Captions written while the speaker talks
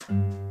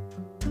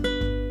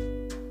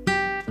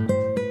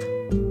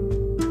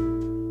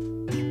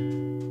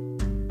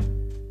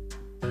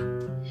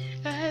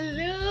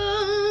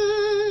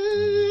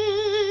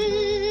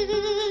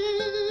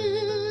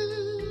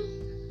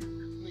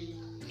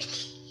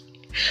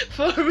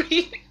For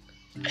real.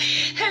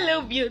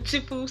 Hello,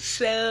 beautiful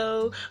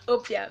soul.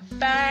 Hope you're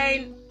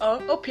fine. Or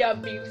hope you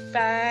have been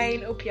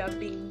fine. Hope you have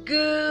been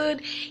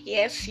good.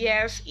 Yes,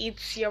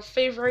 it's your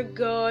favorite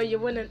girl. Your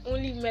one and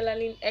only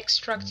Melanin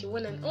Extract. Your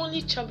one and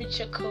only Chubby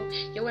Choco.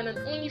 Your one and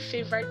only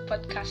favorite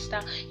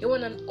podcaster. Your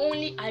one and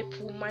only hype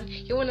woman.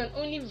 Your one and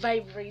only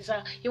vibe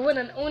raiser. Your one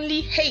and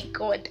only hey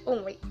God.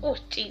 Oh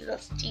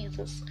Jesus.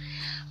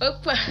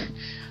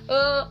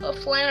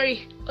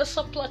 Flannery.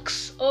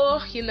 Suplex.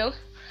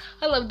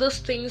 All of those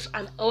things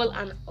and all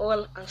and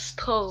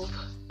stuff.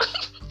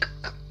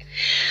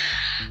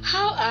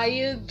 How are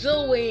you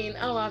doing?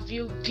 How have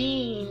you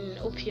been?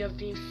 Hope you have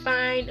been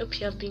fine. Hope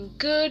you have been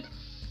good.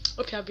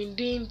 Hope you have been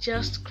doing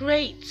just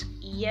great.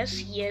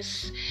 Yes.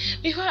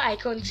 Before I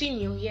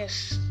continue,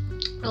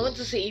 I want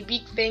to say a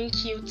big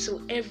thank you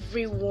to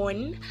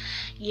everyone.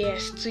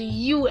 Yes, to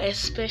you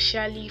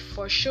especially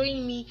for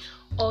showing me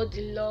all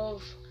the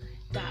love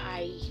that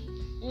I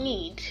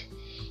need.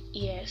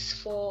 Yes,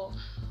 for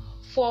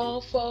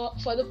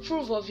the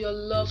proof of your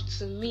love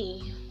to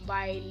me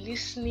by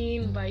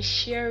listening, by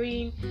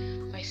sharing,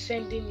 by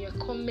sending your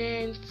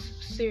comments.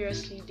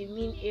 Seriously, they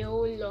mean a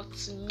whole lot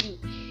to me.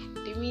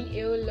 They mean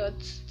a whole lot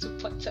to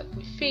Put Up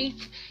With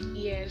Faith.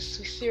 Yes,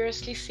 we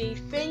seriously say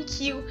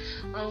thank you,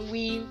 and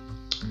we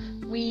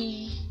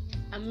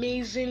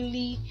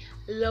amazingly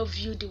love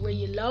you the way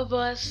you love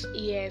us.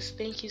 Yes,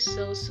 thank you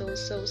so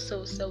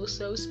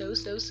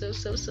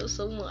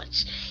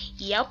much.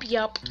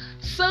 Yup.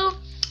 So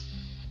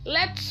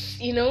let's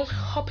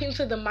hop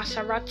into the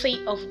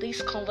Maserati of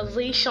this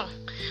conversation,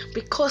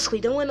 because we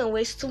don't want to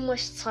waste too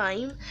much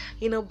time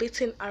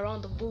beating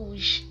around the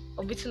bush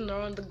or beating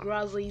around the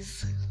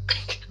grasses.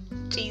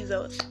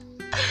 Jesus.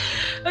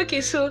 Okay,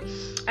 so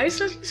I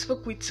recently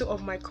spoke with two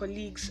of my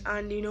colleagues,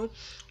 and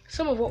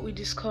some of what we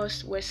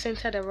discussed were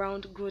centered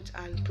around growth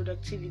and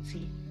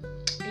productivity.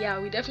 Yeah,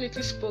 we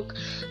definitely spoke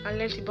and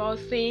learned about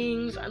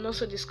things, and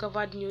also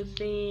discovered new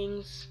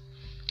things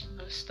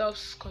and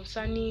stuff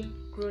concerning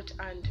growth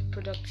and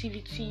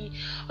productivity,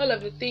 all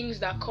of the things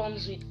that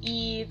comes with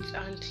it,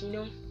 and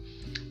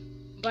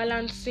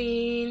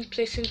balancing,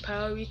 placing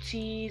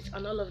priorities,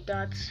 and all of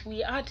that.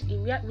 We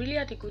really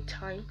had a good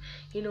time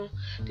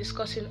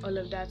discussing all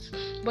of that.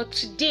 But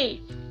today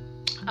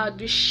I'll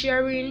be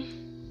sharing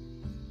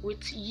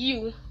with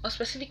you, or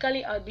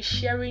specifically I'll be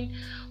sharing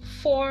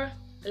 4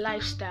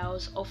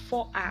 lifestyles or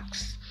 4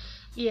 acts,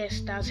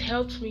 that's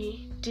helped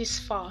me this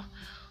far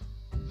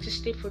to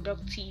stay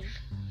productive.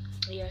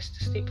 And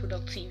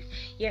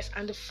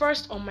the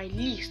first on my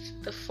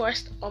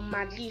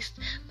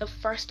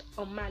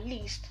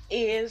list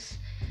is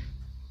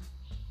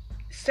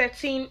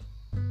setting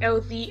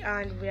healthy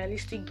and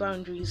realistic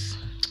boundaries.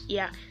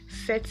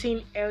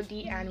 Setting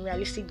healthy and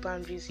realistic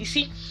boundaries. You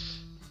see,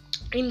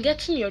 in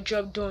getting your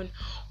job done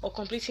or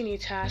completing a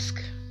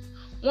task,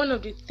 one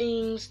of the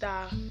things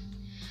that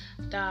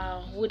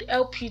would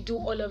help you do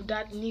all of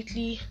that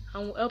neatly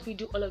and will help you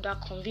do all of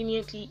that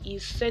conveniently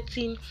is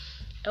setting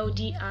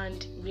healthy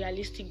and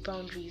realistic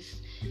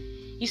boundaries.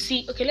 You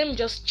see, okay, let me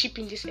just chip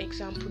in this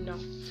example now.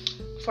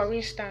 For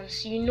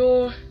instance,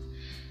 you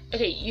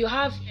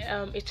have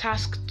a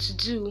task to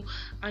do,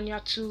 and you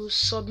have to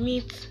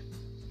submit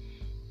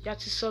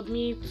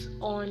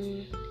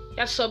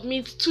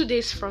 2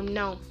 days from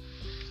now.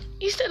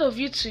 Instead of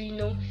you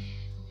to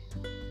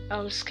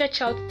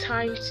sketch out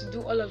time to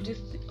do all of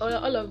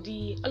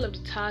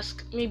the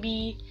task,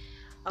 maybe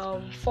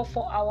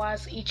 4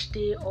 hours each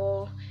day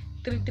or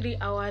 3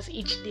 hours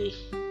each day,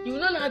 you will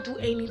not do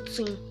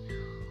anything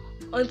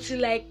until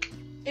like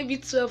maybe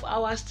 12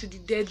 hours to the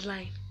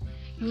deadline.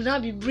 You will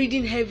not be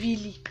breathing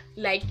heavily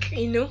like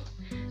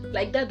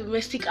that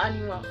domestic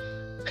animal.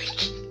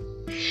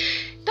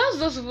 That's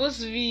not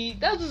supposed to be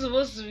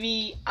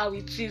how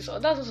it is, or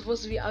that's not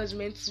supposed to be how it's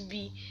meant to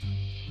be.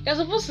 You're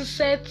supposed to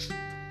set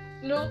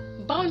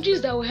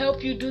boundaries that will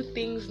help you do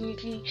things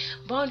neatly,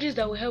 boundaries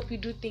that will help you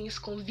do things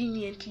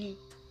conveniently.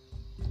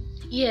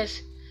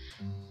 Yes,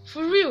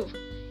 for real.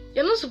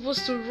 You're not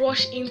supposed to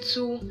rush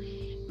into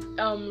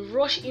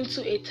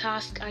a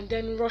task and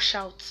then rush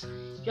out.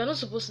 You're not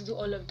supposed to do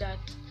all of that.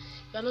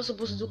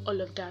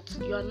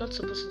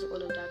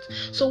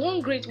 So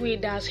one great way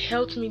that has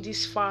helped me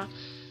this far,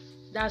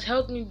 that has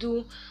helped me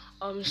do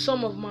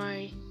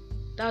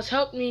that's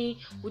helped me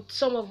with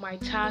some of my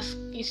tasks,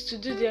 is to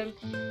do them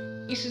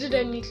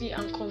neatly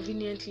and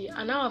conveniently.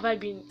 And how have I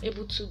been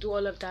able to do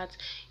all of that?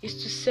 Is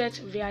to set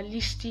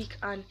realistic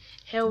and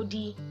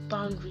healthy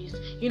boundaries.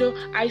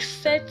 I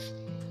set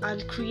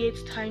and create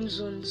time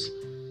zones.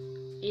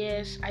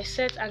 Yes, I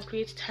set and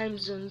create time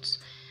zones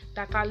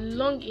that are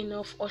long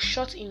enough or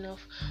short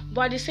enough,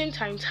 but at the same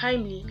time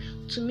timely,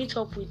 to meet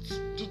up with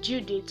the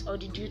due date or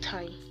the due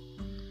time.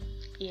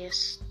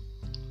 Yes.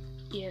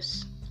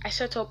 I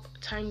set up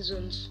time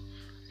zones.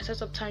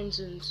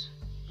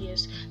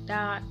 Yes,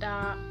 that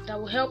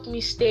will help me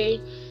stay.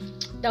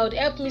 That would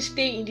help me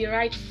stay in the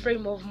right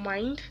frame of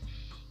mind.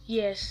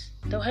 Yes,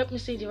 that will help me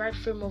stay in the right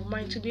frame of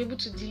mind to be able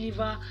to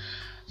deliver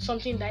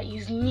something that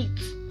is neat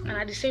and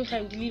at the same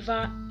time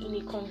deliver in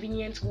a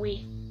convenient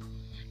way.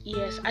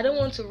 Yes, I don't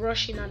want to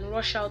rush in and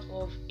rush out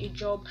of a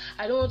job.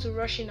 I don't want to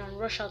rush in and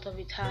rush out of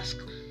a task.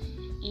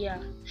 Yeah.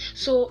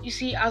 So you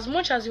see, as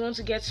much as you want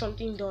to get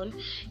something done,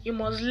 you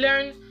must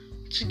learn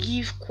to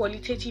give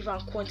qualitative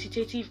and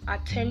quantitative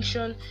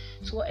attention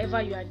to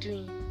whatever you are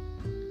doing.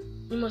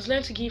 You must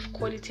learn to give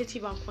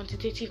qualitative and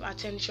quantitative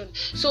attention.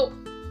 So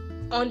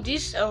on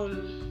this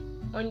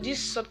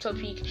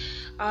subtopic,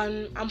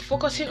 I'm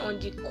focusing on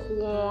the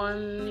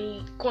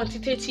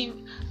quantitative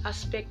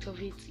aspect of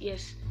it.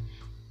 Yes,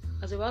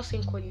 as I was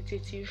saying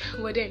qualitative,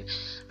 but then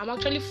I'm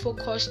actually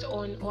focusing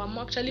on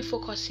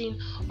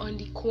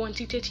the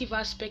quantitative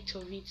aspect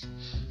of it.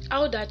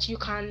 How that you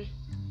can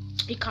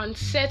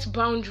set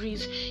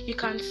boundaries, you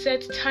can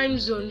set time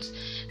zones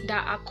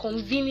that are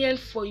convenient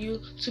for you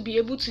to be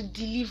able to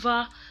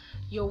deliver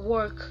your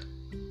work.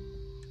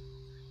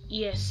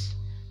 Yes,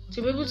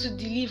 to be able to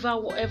deliver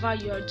whatever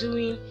you are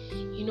doing,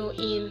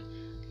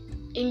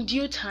 in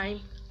due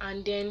time,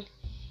 and then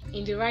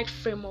in the right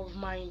frame of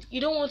mind. You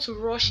don't want to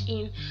rush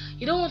in.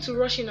 You don't want to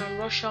rush in and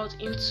rush out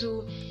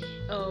into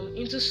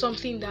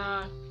something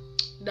that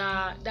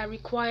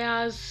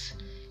requires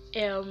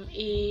you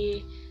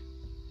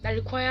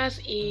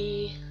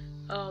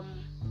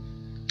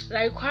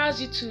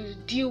to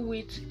deal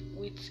with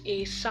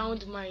a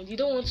sound mind. You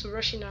don't want to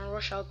rush in and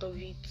rush out of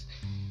it.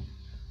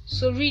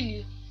 So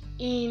really,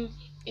 in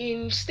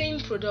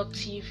staying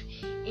productive,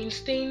 in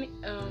staying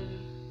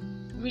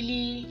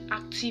really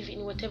active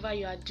in whatever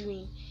you are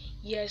doing,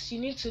 yes, you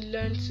need to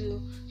learn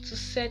to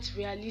set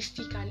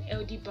realistic and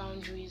healthy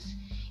boundaries.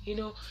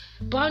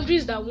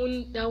 Boundaries that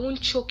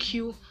won't choke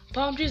you,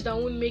 boundaries that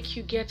won't make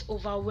you get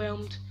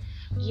overwhelmed.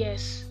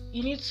 Yes,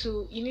 you need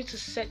to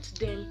set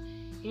them.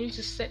 You need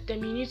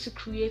to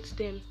create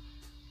them.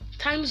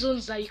 Time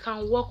zones that you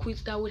can work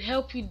with that will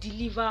help you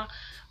deliver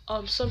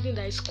something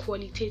that is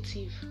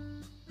qualitative.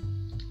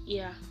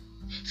 Yeah.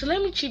 So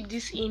let me chip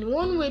this in.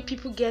 One way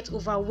people get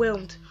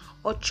overwhelmed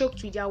or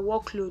choked with their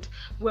workload.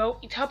 Well,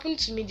 it happened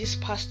to me this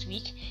past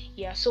week.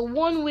 Yeah. So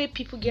one way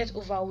people get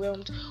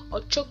overwhelmed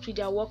or choked with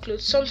their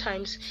workload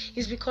sometimes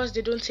is because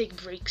they don't take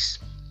breaks.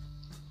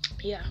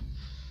 Yeah.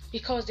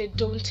 Because they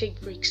don't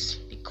take breaks.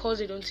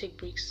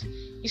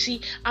 You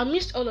see,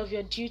 amidst all of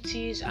your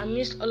duties,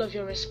 amidst all of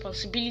your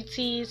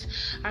responsibilities,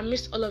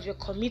 amidst all of your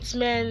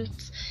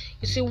commitments,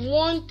 you see,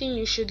 one thing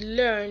you should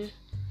learn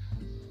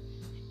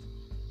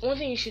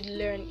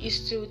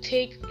is to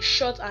take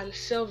short and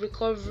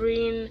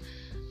self-recovering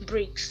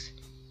breaks.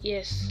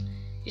 Yes,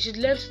 you should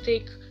learn to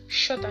take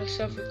short and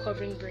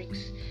self-recovering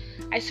breaks.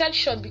 I said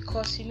short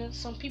because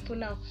some people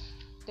now,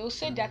 they will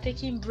say they are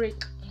taking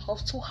break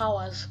of 2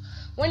 hours.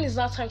 When it's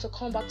that time to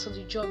come back to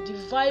the job, the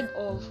vibe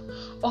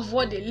of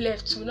what they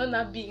left will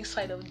not be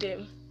inside of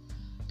them.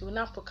 They will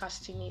not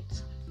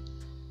procrastinate.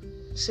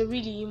 So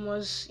really, you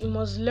must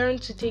learn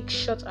to take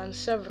short and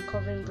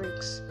self-recovering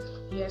breaks.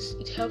 Yes,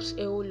 it helps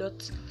a whole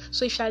lot.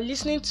 So if you are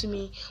listening to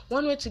me,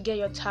 one way to get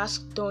your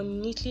task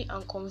done neatly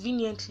and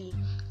conveniently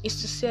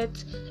is to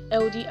set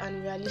healthy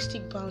and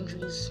realistic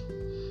boundaries.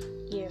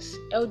 Yes,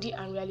 healthy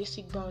and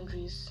realistic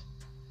boundaries.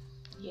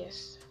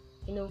 Yes,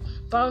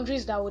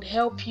 boundaries that would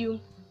help you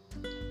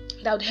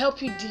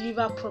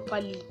deliver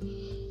properly.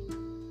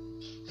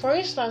 For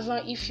instance,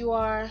 now if you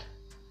are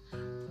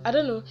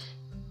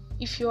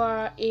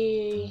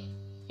a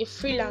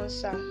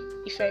freelancer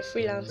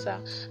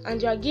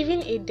and you are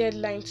given a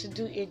deadline to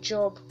do a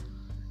job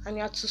and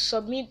you have to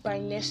submit by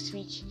next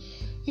week,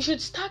 you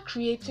should start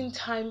creating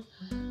time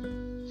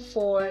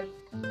for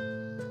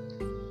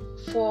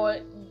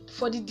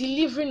the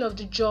delivering of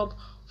the job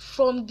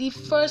from the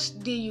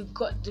first day you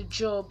got the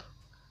job.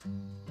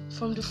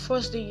 So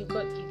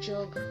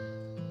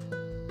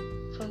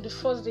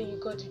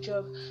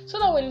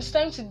that when it's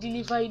time to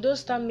deliver, you don't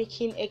start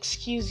making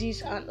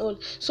excuses and all.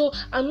 So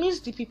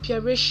amidst the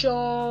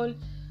preparation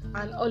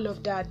and all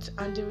of that,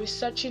 and the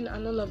researching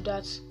and all of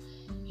that,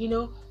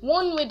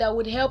 one way that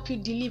would help you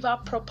deliver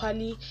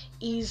properly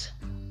is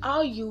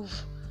how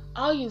you've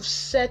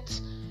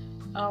set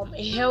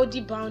a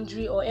healthy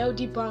boundary or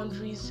healthy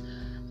boundaries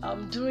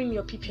during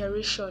your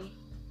preparation.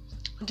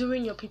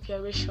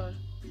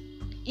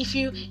 If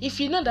you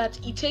know that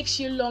it takes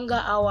you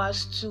longer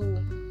hours to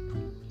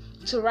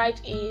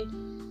write a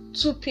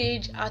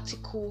 2-page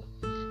article,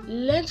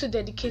 learn to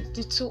dedicate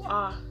the 2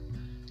 hour.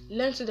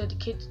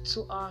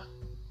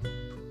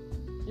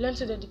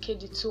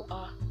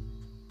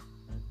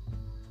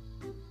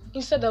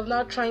 Instead of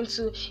now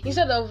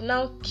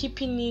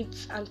keeping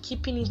it and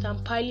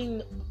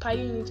piling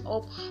it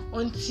up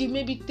until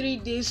maybe 3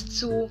 days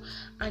too,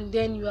 and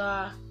then you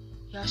are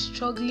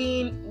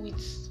struggling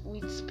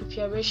with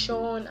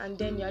preparation, and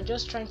then you are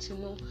just trying to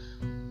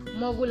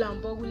muggle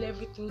and boggle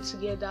everything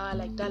together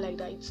like that.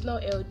 It's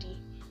not healthy.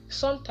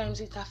 Sometimes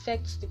it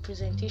affects the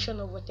presentation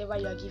of whatever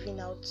you are giving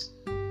out.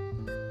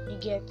 You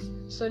get?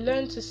 So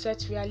learn to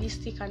set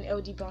realistic and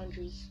healthy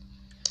boundaries.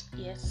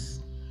 Yes.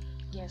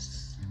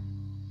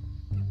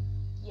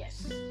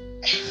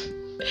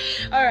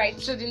 Alright,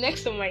 so the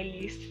next on my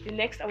list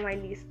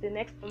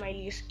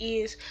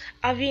is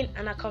having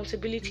an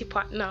accountability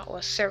partner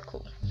or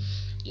circle.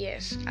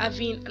 Yes,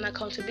 having an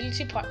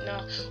accountability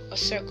partner or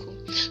circle.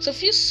 So a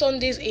few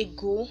Sundays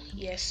ago,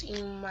 yes,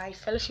 in my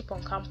fellowship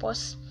on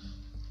campus,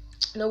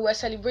 we're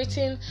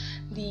celebrating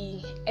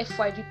the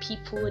FYB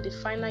people, the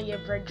final year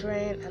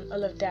brethren, and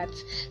all of that.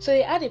 So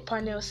they had a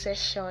panel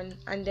session,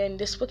 and then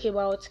they spoke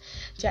about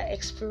their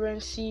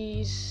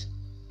experiences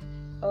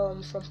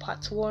from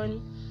part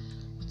 1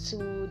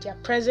 to their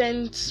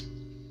present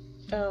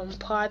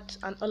part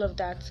and all of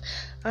that.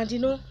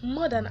 And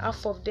more than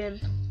half of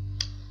them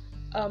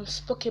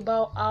spoke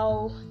about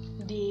how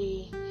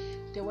they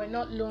were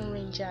not lone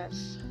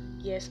rangers.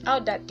 Yes, how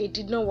that they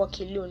did not walk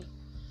alone.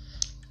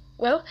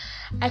 Well,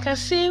 I can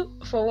say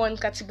for one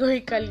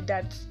categorically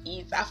that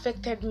it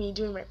affected me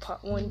during my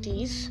part 1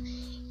 days.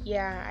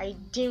 Yeah, I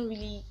didn't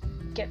really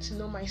get to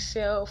know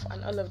myself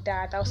and all of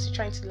that. I was still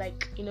trying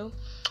to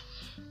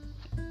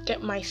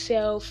get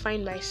myself,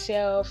 find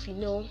myself,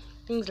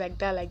 things like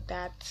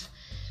that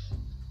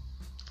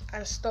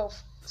and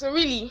stuff. So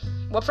really,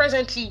 but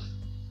presently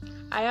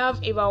I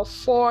have about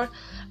 4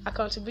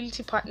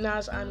 accountability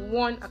partners and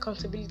 1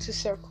 accountability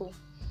circle.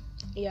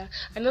 Yeah,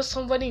 I know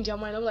somebody in their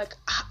mind, I'm like,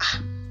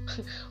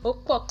 oh,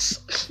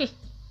 box.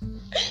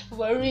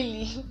 But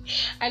really,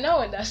 I now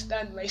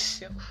understand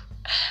myself.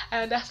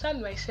 I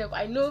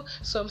know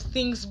some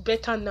things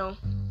better now.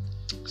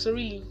 So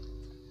really,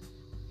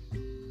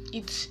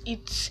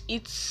 it's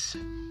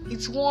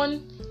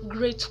one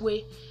great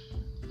way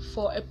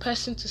for a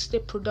person to stay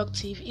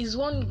productive. Is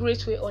one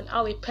great way on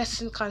how a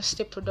person can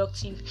stay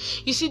productive.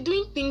 You see,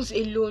 doing things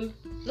alone,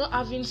 not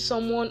having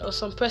someone or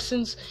some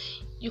persons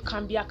you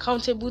can be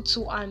accountable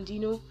to and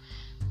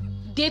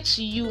they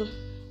to you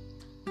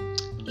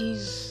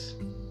is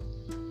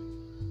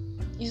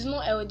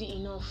not healthy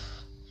enough.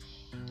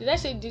 Did I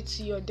say they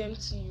to you or them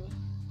to you?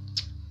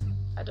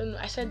 I don't know.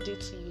 I said they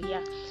to you.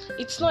 Yeah,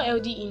 it's not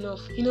healthy enough.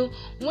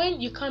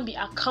 When you can't be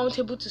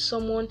accountable to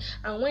someone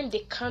and when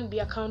they can't be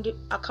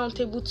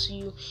accountable to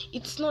you,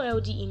 it's not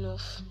healthy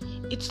enough.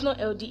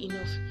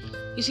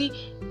 You see,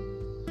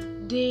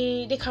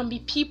 they can be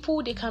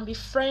people, they can be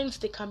friends,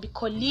 they can be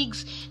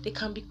colleagues, they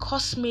can be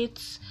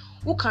classmates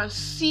who can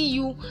see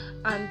you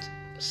and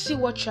see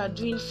what you are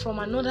doing from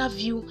another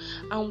view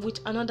and with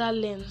another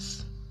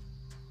lens.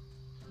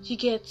 You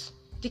get?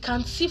 They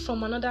can see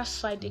from another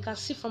side, they can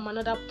see from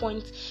another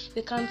point,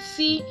 they can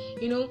see,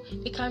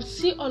 they can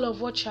see all of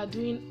what you are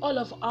doing, all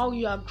of how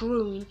you are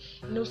growing,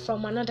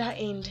 from another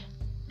end.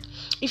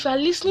 If you are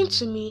listening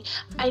to me,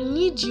 I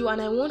need you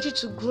and I want you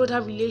to grow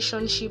that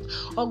relationship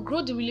or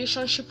grow the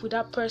relationship with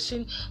that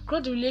person, grow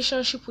the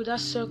relationship with that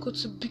circle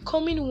to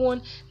becoming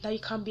one that you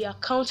can be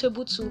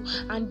accountable to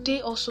and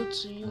they also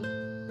to you.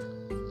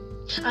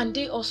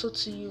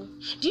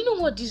 Do you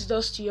know what this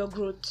does to your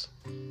growth?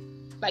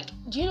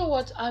 Do you know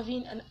what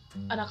having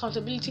an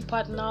accountability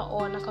partner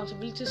or an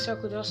accountability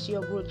circle does to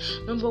your growth?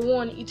 Number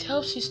 1, it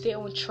helps you stay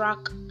on track.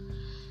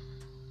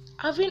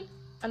 Having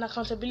an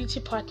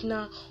accountability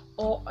partner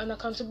or an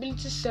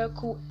accountability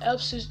circle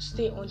helps you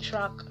stay on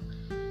track.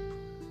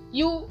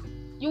 You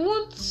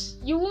won't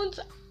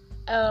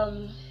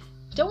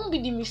there won't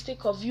be the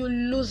mistake of you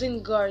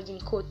losing guard in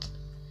quote.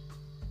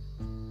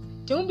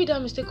 There won't be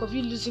that mistake of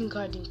you losing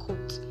guard in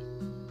quote.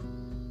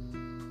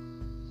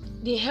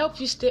 They help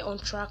you stay on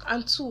track,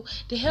 and 2,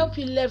 they help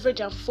you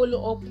leverage and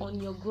follow up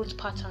on your growth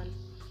pattern.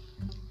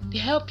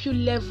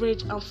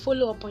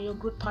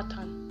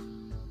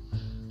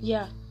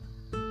 Yeah.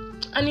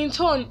 And in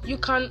turn, you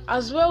can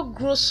as well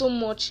grow so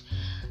much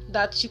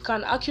that you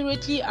can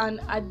accurately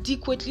and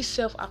adequately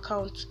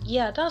self-account.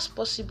 Yeah, that's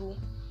possible.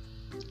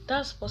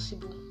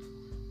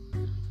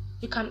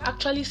 You can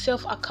actually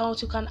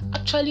self-account. You can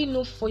actually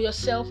know for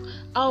yourself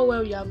how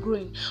well you are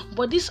growing.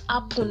 But this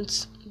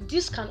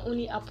can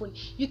only happen.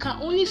 You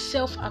can only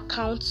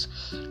self-account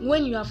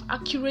when you have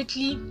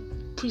accurately,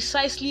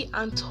 precisely,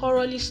 and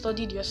thoroughly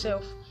studied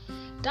yourself.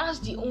 That's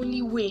the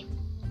only way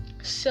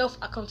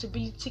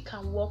self-accountability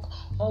can work,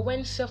 or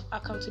when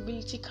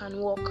self-accountability can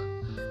work.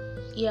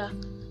 Yeah,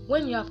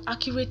 when you have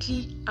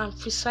accurately and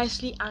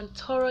precisely and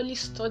thoroughly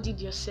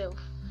studied yourself.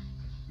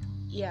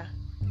 Yeah.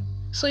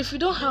 So if you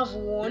don't have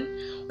one,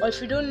 or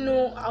if you don't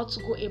know how to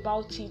go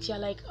about it, you're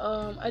like,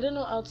 I don't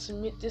know how to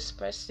meet this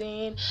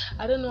person,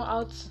 I don't know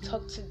how to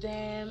talk to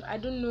them, I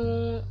don't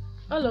know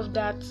all of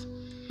that.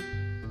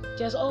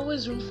 There's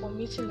always room for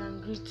meeting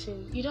and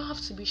greeting. You don't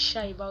have to be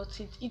shy about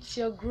it. It's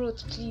your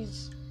growth,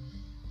 please.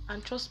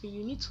 And trust me,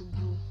 you need to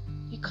grow.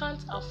 You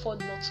can't afford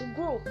not to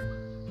grow.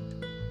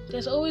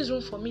 There's always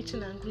room for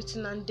meeting and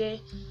greeting, and there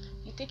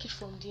you take it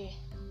from there,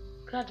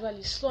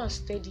 gradually, slow and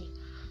steady.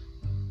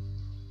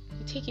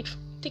 You take it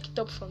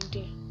up from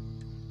there.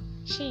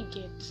 She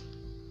gets.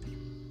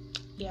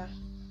 Yeah.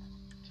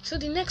 So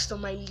the next on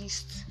my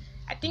list,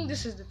 I think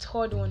this is the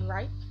 3rd one,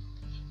 right?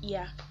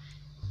 Yeah,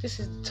 this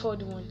is the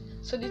 3rd one.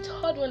 So the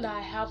 3rd one that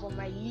I have on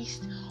my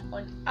list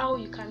on how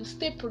you can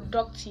stay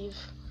productive.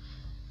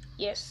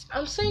 Yes,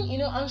 I'm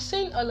saying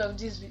all of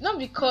this not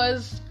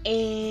because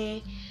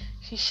Shisha,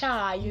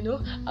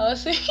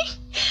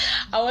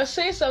 I was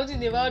saying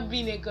something about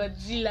being a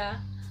Godzilla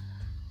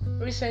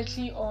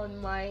recently on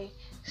my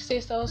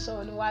status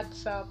on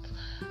WhatsApp.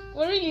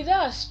 But really,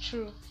 that's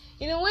true.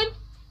 When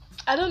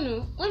I don't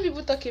know, when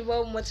people talk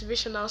about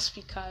motivational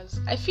speakers,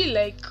 I feel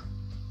like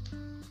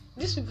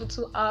these people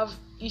too have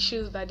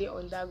issues that they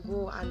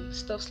undergo and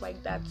stuff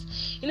like that.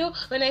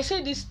 When I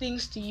say these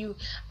things to you,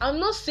 I'm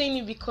not saying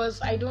it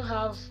because I don't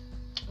have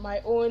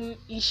my own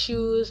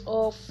issues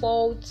or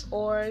faults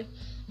or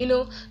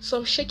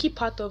some shaky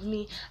part of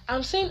me.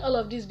 I'm saying all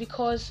of this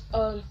because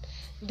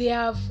they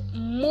have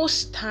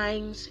most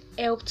times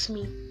helped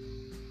me.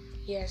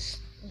 Yes,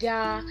 there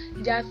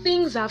are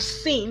things I've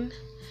seen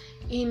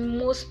in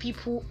most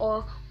people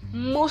or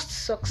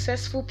most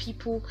successful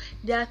people.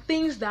 There are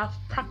things that I've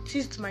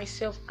practiced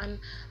myself and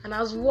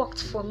has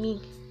worked for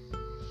me.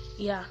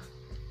 Yeah.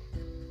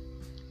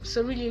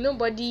 So really,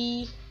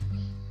 nobody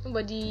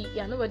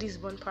is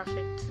born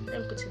perfect.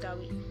 Let me put it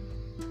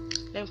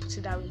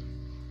that way.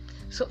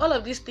 So all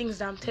of these things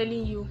that I'm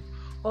telling you,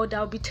 or that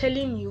I'll be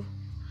telling you,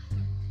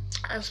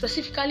 and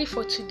specifically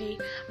for today,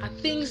 are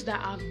things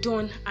that I've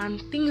done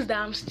and things that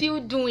I'm still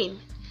doing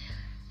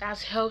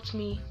that's helped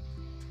me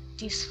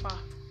this far.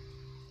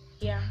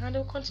 Yeah, and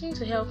they'll continue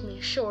to help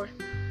me, sure.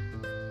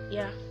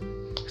 Yeah.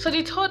 So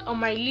the third on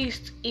my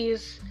list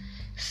is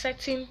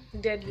setting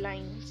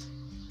deadlines.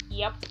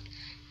 Yep.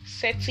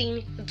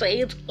 Setting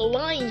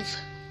deadlines.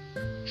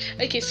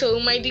 Okay, so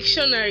my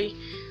dictionary.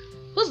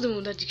 What's the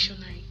Munda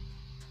dictionary?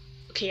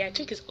 Okay, I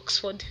think it's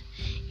Oxford.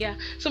 Yeah.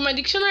 So my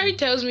dictionary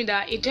tells me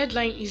that a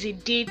deadline is a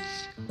date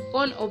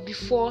on or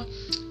before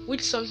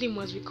which something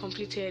must be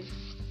completed.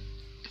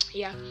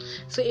 Yeah.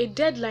 So a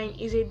deadline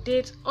is a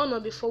date on or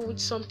before which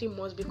something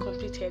must be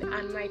completed,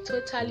 and I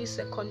totally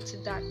second to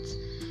that.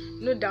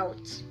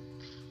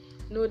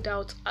 No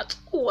doubt at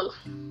all.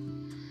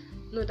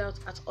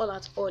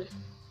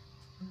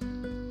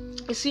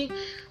 You see,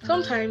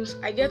 sometimes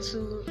I get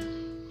to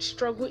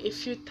struggle a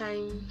few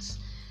times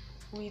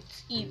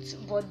with it,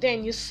 but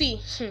then you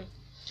see,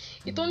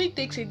 it only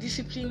takes a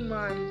disciplined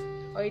man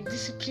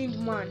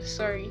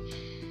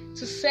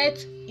to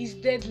set his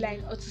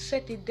deadline or to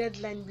set a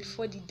deadline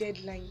before the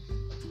deadline.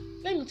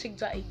 Let me take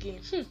that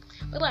again.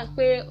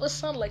 It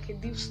sounds like a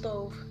deep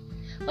stuff.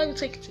 Let me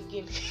take it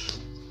again.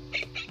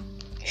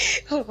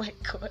 Oh my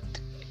god.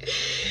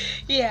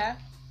 Yeah.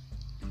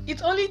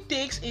 It only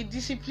takes a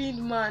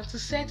disciplined man to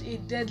set a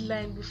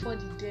deadline before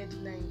the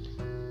deadline.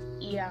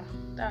 Yeah,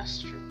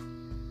 that's true.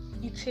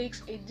 It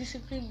takes a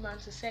disciplined man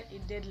to set a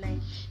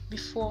deadline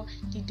before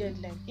the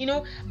deadline.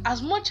 As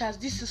much as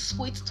this is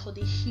sweet to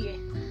the ear,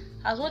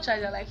 as much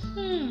as you're like,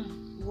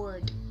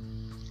 word,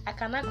 I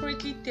can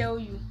accurately tell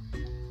you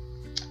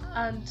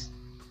and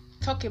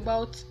talk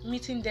about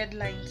meeting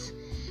deadlines,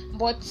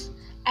 but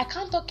I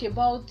can't talk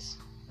about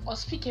or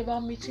speak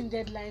about meeting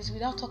deadlines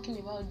without talking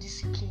about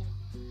discipline.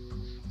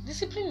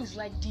 Discipline is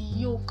like the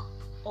yoke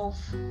of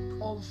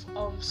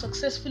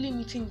successfully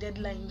meeting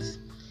deadlines.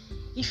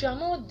 If you are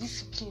not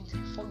disciplined,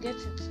 forget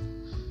it.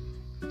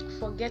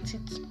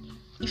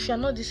 If you are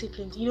not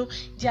disciplined,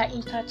 they are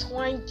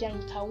intertwined, they are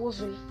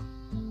interwoven.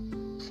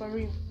 For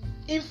real.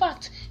 In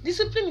fact,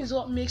 discipline is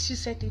what makes you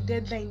set a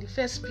deadline in the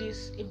first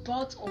place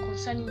about or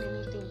concerning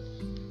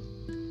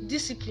anything.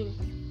 Discipline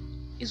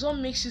is what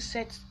makes you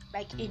set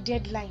like a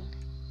deadline.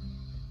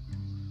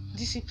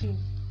 Discipline.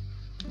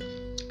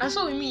 And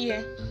so with me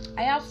here,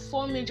 I have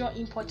 4 major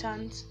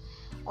importance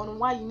on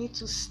why you need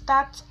to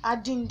start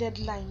adding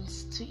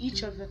deadlines to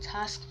each of your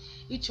tasks,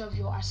 each of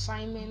your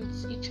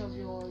assignments, each of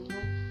your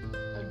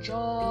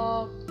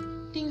job,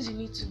 things you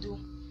need to do.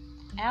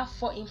 I have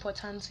 4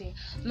 importance here.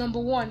 Number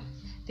 1,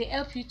 they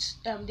help you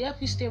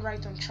stay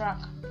right on track.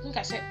 I think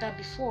I said that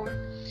before.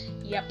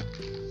 Yep.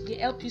 They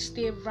help you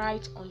stay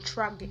right on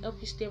track.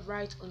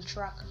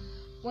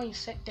 When you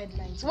set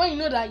deadlines, when you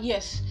know that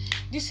yes,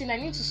 this thing I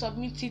need to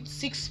submit it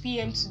 6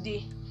 p.m.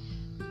 today,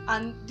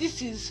 and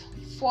this is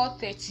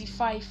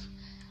 4:35,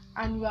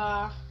 and you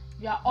are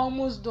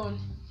almost done.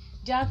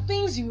 There are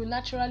things you will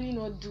naturally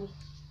not do.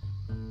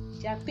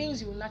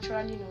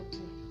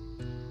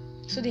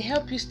 So they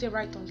help you stay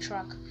right on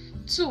track.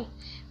 2,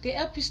 they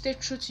help you stay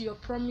true to your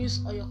promise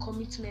or your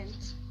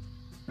commitment.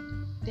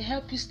 They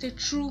help you stay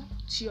true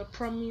to your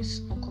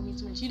promise or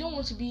commitment. You don't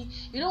want to be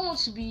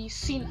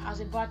seen as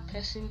a bad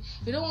person.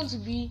 You don't want to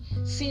be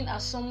seen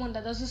as someone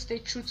that doesn't stay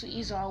true to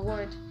his or her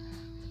word.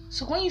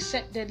 So when you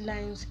set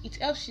deadlines, it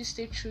helps you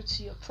stay true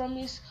to your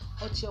promise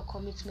or to your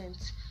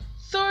commitment.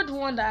 3rd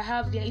one that I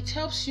have there, it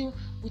helps you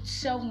with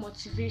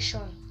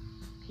self-motivation.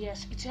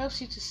 Yes, it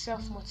helps you to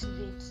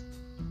self-motivate.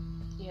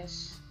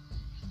 Yes.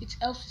 It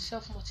helps with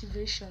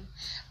self-motivation.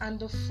 And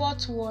the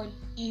 4th one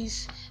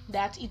is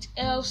that it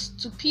helps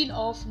to peel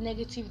off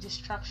negative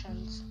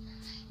distractions.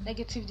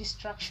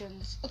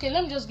 Okay,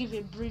 let me just give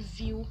a brief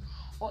view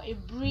or a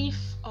brief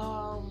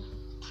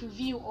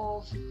preview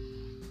of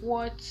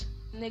what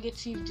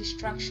negative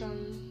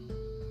distraction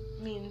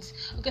means.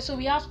 Okay, so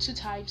we have 2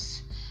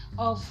 types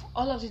of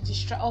all of the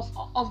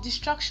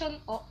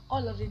distraction or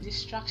all of the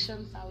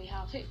distractions that we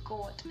have. Hey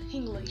God,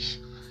 English.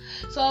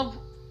 So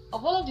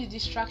of all of the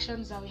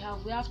distractions that we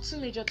have 2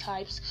 major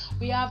types.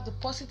 We have the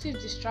positive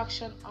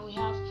distraction and we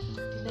have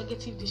the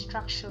negative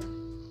distraction.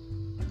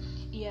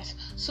 Yes.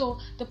 So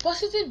the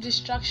positive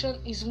distraction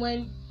is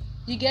when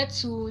you get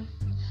to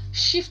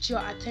shift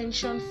your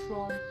attention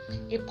from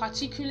a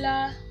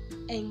particular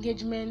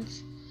engagement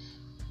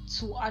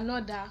to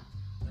another,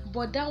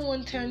 but that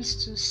one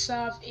tends to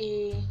serve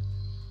a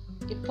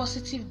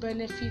positive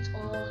benefit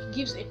or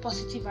gives a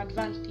positive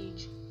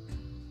advantage.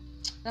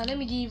 Now let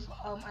me give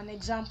an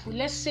example.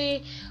 Let's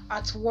say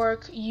at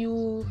work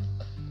you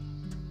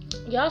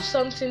have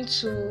something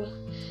to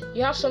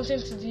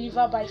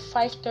deliver by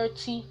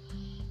 5:30,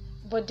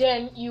 but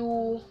then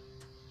you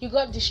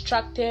got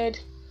distracted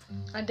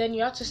and then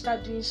you have to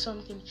start doing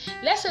something.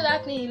 Let's say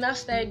that thing you now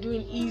started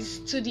doing is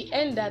to the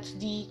end that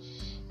the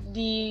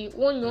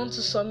one you want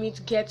to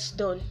submit gets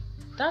done.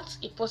 That's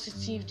a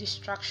positive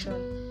distraction.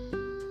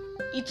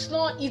 It's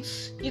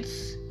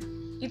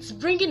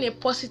bringing a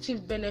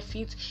positive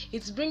benefit,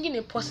 it's bringing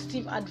a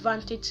positive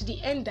advantage to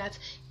the end that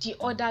the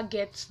order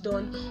gets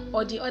done,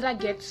 or the order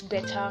gets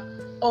better,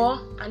 or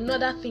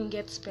another thing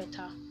gets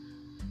better.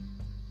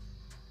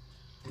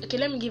 Okay,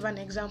 let me give an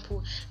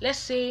example. Let's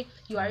say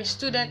you are a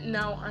student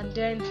now, and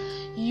then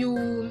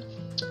you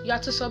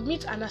have to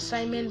submit an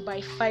assignment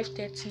by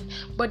 5:30,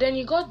 but then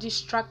you got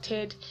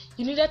distracted.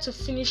 You needed to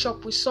finish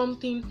up with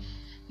something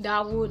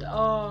that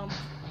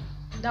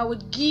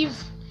would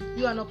give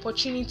you an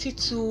opportunity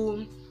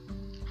to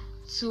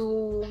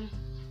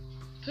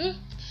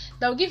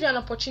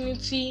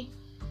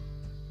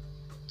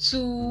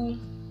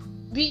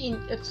be in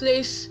a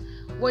place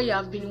where you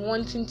have been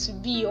wanting to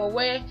be, or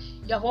where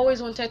you have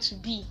always wanted to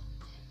be.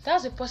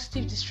 That's a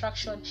positive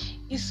distraction.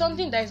 It's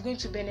something that is going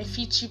to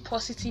benefit you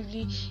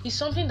positively. It's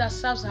something that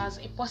serves as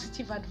a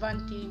positive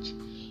advantage.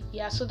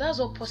 Yeah, so that's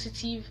what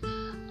positive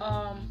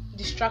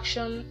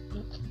distraction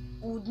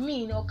would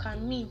mean or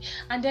can mean.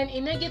 And then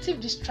a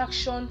negative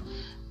distraction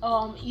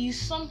is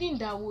something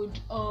that would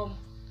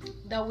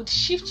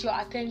shift your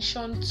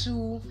attention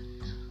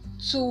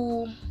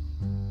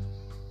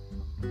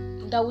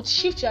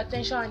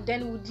and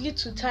then would lead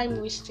to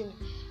time wasting.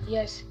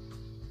 Yes,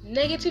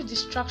 negative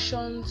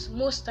distractions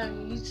most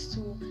time leads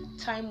to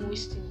time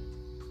wasting.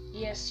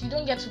 Yes, you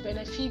don't get to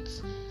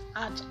benefit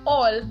at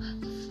all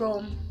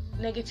from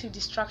negative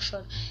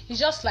distraction. It's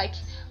just like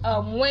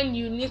when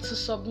you need to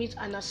submit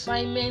an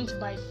assignment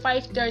by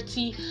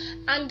 5:30,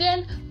 and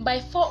then by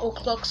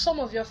 4:00 some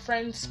of your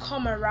friends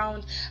come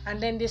around, and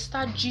then they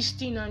start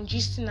gisting, and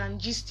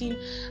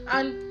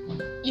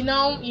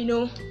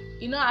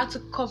you have to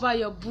cover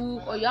your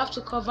book, or you have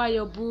to cover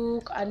your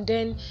book, and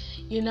then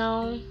you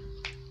now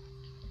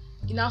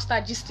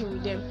start gisting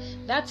with them.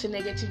 That's a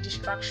negative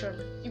distraction.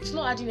 It's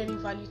not adding any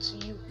value to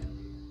you.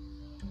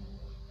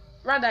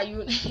 Rather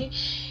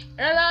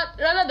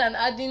than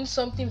adding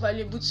something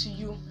valuable to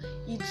you,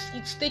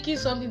 it's taking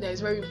something that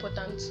is very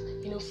important,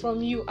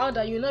 from you, out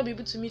that you'll not be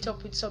able to meet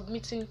up with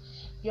submitting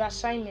your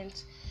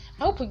assignment.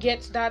 I hope you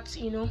get that,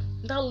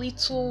 that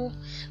little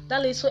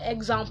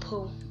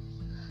example.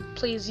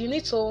 Please, you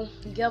need to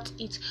get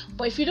it.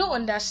 But if you don't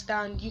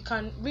understand, you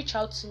can reach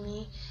out to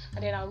me,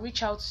 and then I'll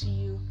reach out to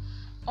you,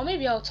 or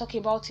maybe I'll talk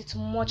about it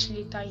much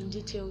later in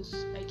details,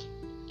 like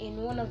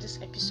in one of these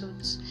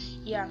episodes.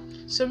 Yeah.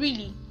 So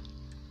really,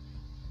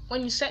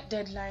 when you set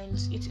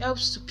deadlines, it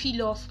helps to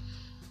peel off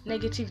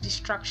negative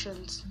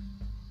distractions.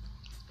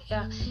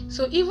 Yeah.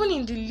 So even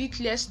in the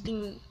littlest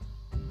thing,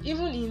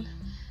 even in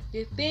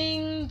the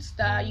things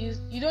that you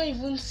don't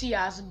even see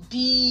as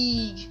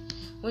big,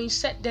 when you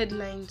set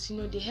deadlines,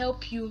 they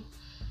help you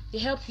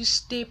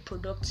stay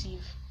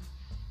productive.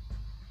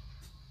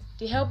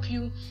 They help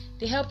you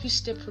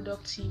stay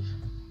productive.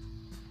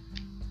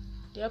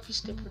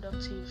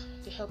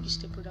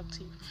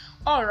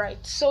 All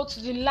right, so to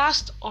the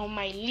last on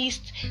my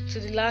list,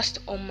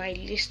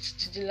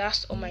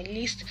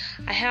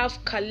 I have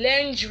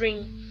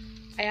calendaring.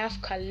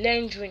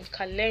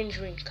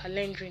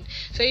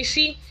 So you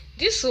see,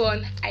 this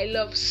one I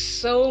love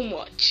so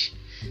much.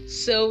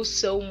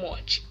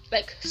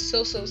 Like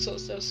so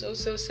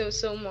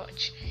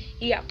much.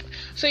 Yep.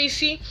 So you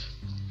see,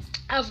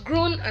 I've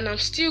grown, and I'm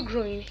still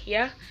growing,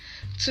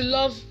 to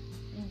love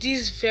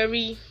this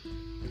very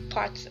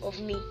part of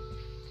me.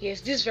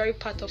 Yes, this very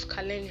part of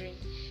calendaring.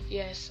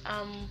 Yes,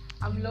 I'm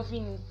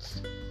loving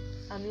it.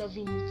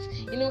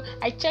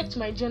 I checked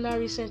my journal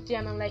recently,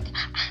 and I'm like,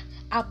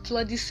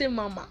 applaudisse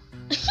mama.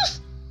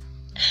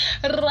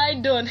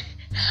 Right on.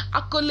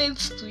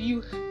 Accolades to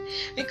you.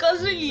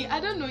 Because really, I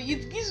don't know,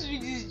 it gives me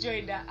this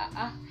joy that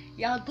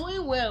you are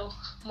doing well,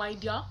 my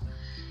dear.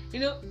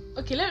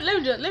 Okay, let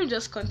me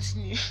just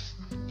continue.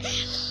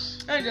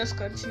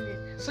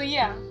 So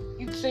yeah,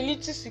 it's a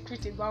little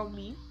secret about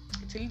me.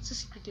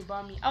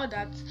 How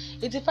that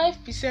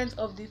 85%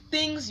 of the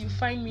things you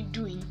find me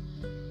doing,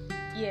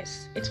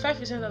 yes,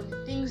 85% of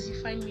the things you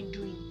find me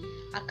doing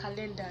are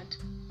calendared.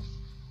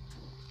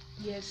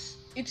 Yes,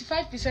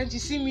 85% you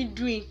see me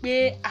doing,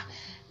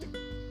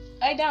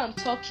 either I'm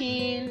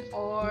talking,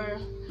 or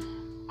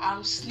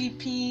I'm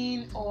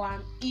sleeping, or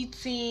I'm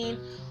eating,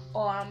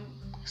 or I'm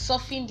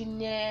surfing the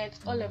net,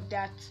 all of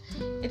that.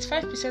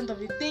 85% of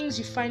the things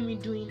you find me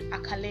doing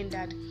are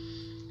calendared.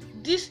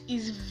 this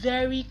is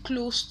very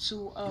close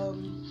to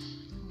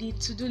the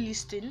to-do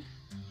listing.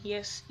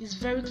 Yes, it's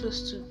very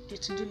close to the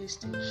to-do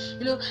listing.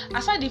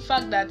 Aside the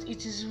fact that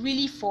it is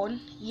really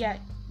fun, yeah,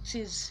 it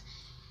is.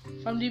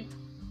 From the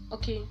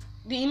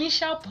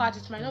initial part,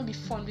 it might not be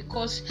fun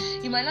because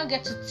you might not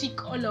get to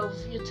tick all of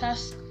your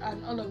tasks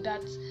and all of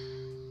that.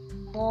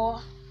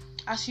 But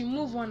as you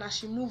move on,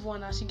 as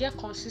you get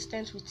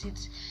consistent with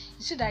it,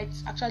 you see that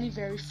it's actually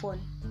very fun.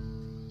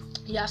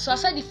 Yeah, so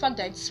aside the fact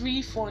that it's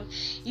really fun,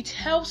 it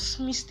helps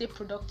me stay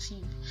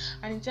productive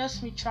and it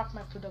helps me track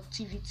my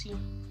productivity.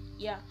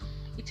 Yeah,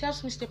 it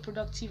helps me stay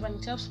productive and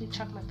it helps me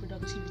track my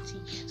productivity.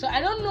 So I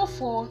don't know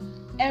for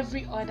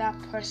every other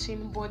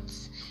person, but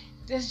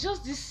there's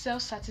just this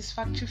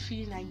self-satisfactory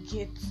feeling I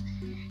get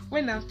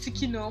when I'm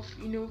ticking off,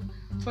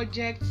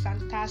 projects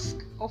and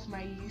tasks off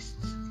my list.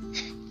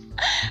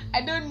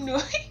 I don't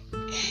know.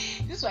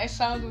 This might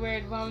sound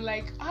weird, but I'm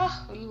like,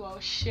 Oluwa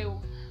Oshew,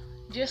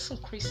 Jesus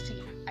Christ,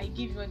 I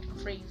give you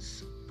the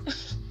praise.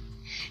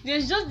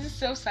 There's just this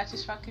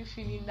self-satisfactory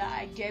feeling that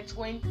I get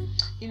when,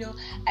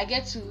 I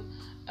get to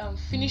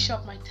finish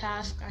up my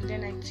task and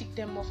then I tick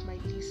them off my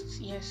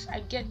list. Yes, I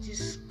get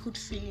this good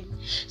feeling.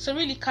 So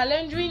really,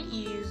 calendaring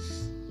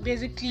is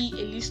basically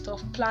a list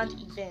of planned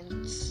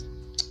events.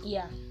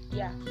 Yeah,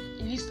 a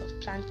list of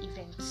planned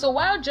events. So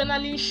while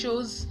journaling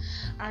shows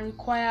and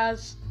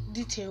requires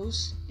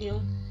details,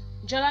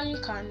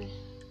 journaling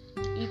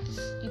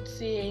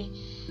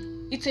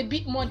it's a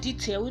bit more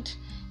detailed.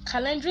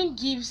 Calendaring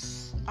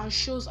gives and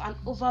shows an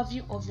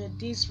overview of your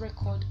day's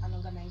record and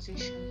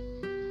organization.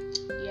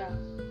 Yeah.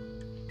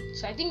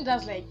 So I think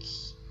that's like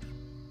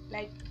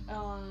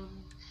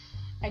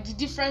the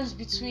difference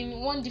between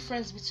journaling one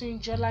difference between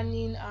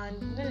journaling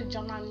and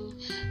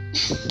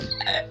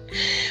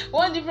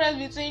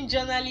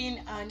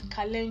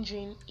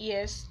calendaring.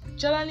 Yes,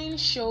 journaling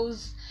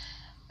shows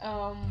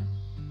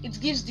it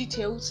gives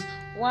details,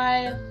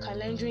 while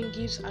calendaring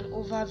gives an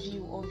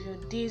overview of your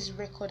day's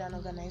record and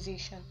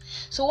organization.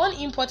 So one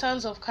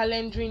importance of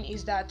calendaring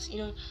is that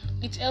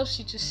it helps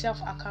you to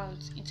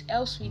self-account. It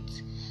helps with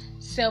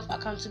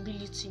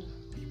self-accountability.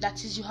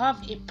 That is, you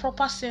have a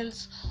proper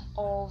sense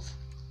of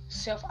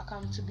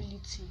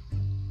self-accountability.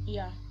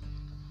 Yeah,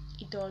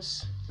 it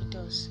does.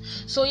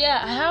 So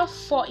yeah, I have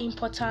 4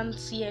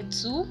 importance here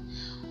too,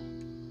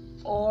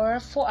 or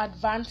 4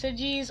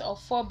 advantages or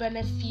 4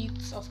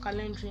 benefits of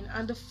calendaring.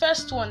 And the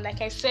first one, like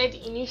I said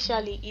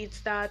initially,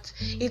 is that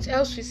it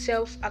helps with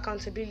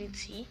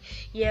self-accountability.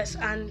 Yes,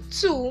 and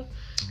 2,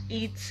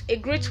 it's a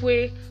great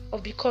way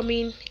of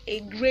becoming a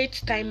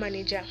great time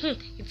manager.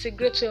 It's a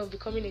great way of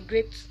becoming a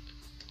great.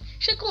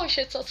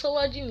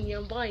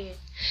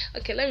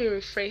 Okay, let me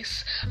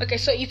rephrase. Okay,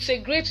 so it's a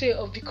great way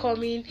of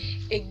becoming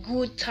a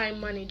good time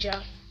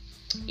manager.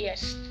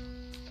 Yes,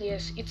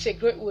 it's a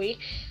great way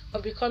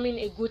of becoming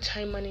a good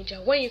time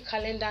manager. When you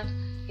calendar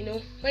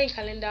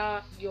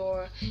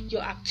your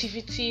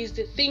activities,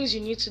 the things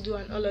you need to do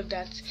and all of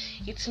that,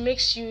 it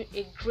makes you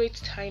a great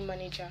time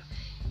manager.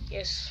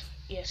 Yes.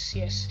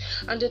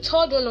 And the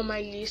third one on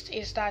my list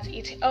is that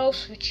it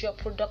helps with your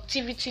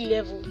productivity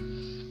level.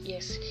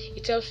 Yes,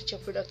 it helps with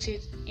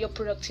your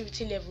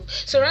productivity level.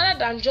 So rather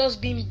than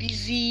just being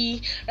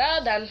busy,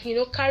 rather than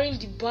carrying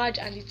the badge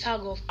and the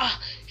tag of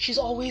she's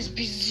always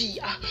busy,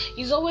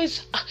 he's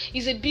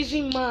a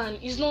busy man,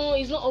 he's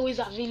not always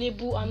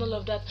available and all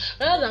of that,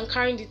 rather than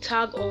carrying the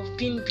tag of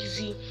being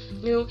busy,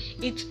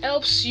 it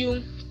helps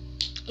you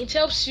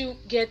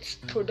get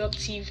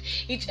productive.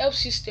 It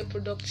helps you stay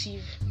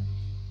productive.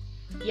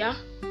 Yeah,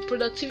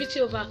 productivity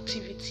over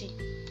activity.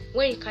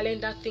 When you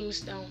calendar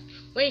things down,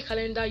 when you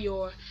calendar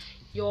your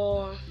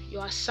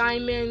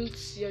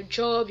assignments, your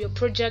job, your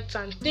projects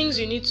and things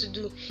you need to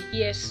do,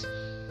 yes,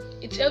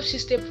 it helps you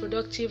stay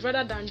productive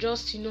rather than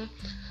just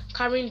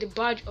carrying the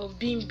badge of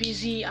being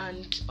busy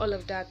and all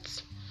of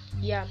that.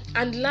 Yeah,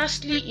 and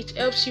lastly, it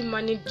helps you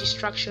manage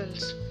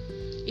distractions.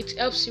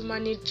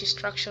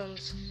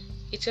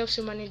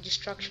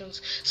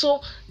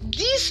 So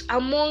these,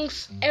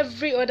 amongst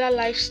every other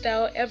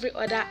lifestyle, every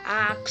other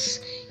acts,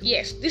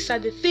 yes, these are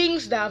the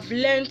things that I've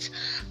learned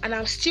and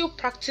I'm still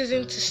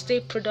practicing to stay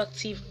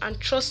productive. And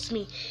trust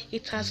me,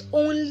 it has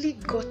only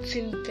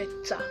gotten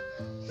better.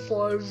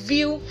 For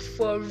real.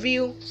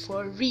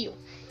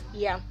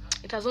 Yeah,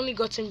 it has only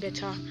gotten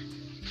better.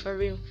 For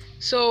real.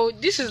 So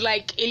this is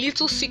like a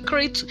little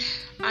secret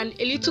and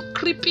a little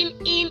creeping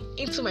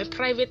into my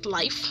private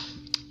life.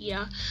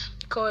 Yeah,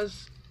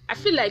 because I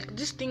feel like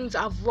these things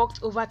have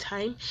worked over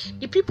time.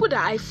 The people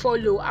that I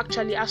follow,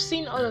 actually, I've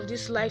seen all of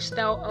this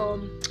lifestyle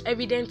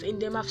evidence in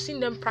them. I've seen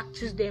them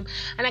practice them,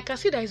 and I can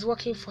see that it's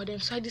working for them.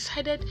 So I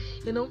decided,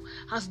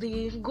 as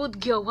the good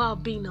girl who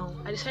I've been now,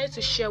 I decided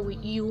to share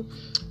with you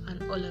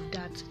and all of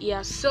that.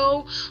 Yeah.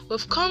 So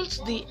we've come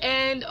to the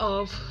end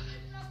of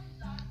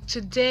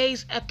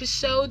today's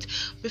episode.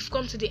 We've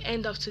come to the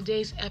end of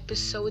today's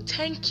episode.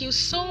 Thank you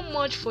so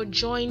much for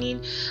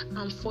joining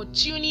and for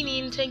tuning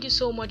in. Thank you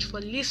so much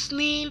for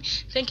listening.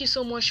 Thank you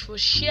so much for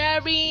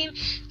sharing.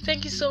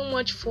 Thank you so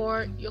much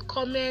for your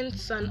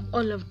comments and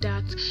all of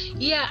that.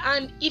 Yeah,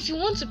 and if you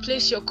want to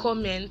place your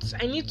comments,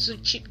 I need to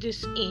chip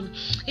this in.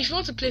 If you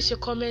want to place your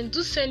comment,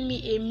 do send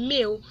me a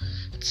mail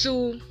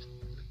to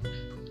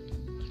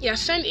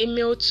send a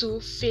mail to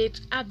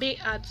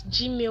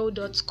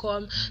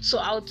faithabee@gmail.com. So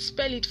I'll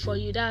spell it for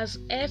you. That's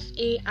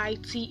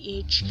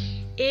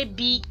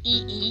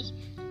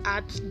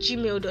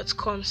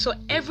FAITHABEE@gmail.com. So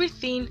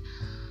everything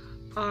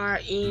are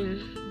in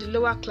the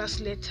lower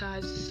class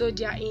letters. So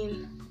they are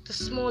in the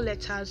small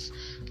letters.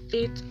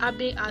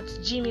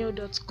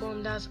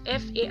 faithabee@gmail.com. That's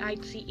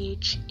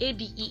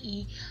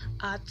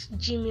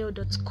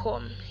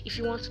FAITHABEE@gmail.com. If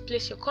you want to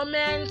place your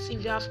comments,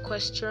 if you have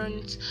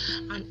questions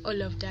and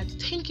all of that.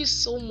 Thank you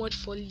so much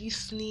for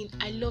listening.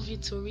 I love you,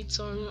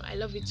 Toritoru. I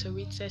love you,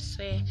 Toritese.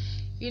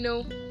 Thank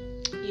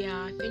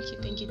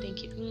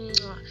you.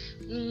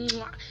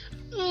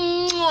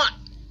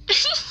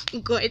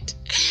 Good.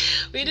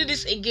 We do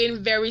this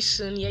again very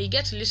soon. You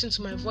get to listen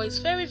to my voice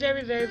very,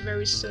 very, very,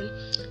 very soon.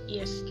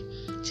 Yes.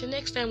 Till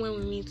next time when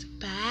we meet.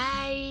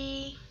 Bye.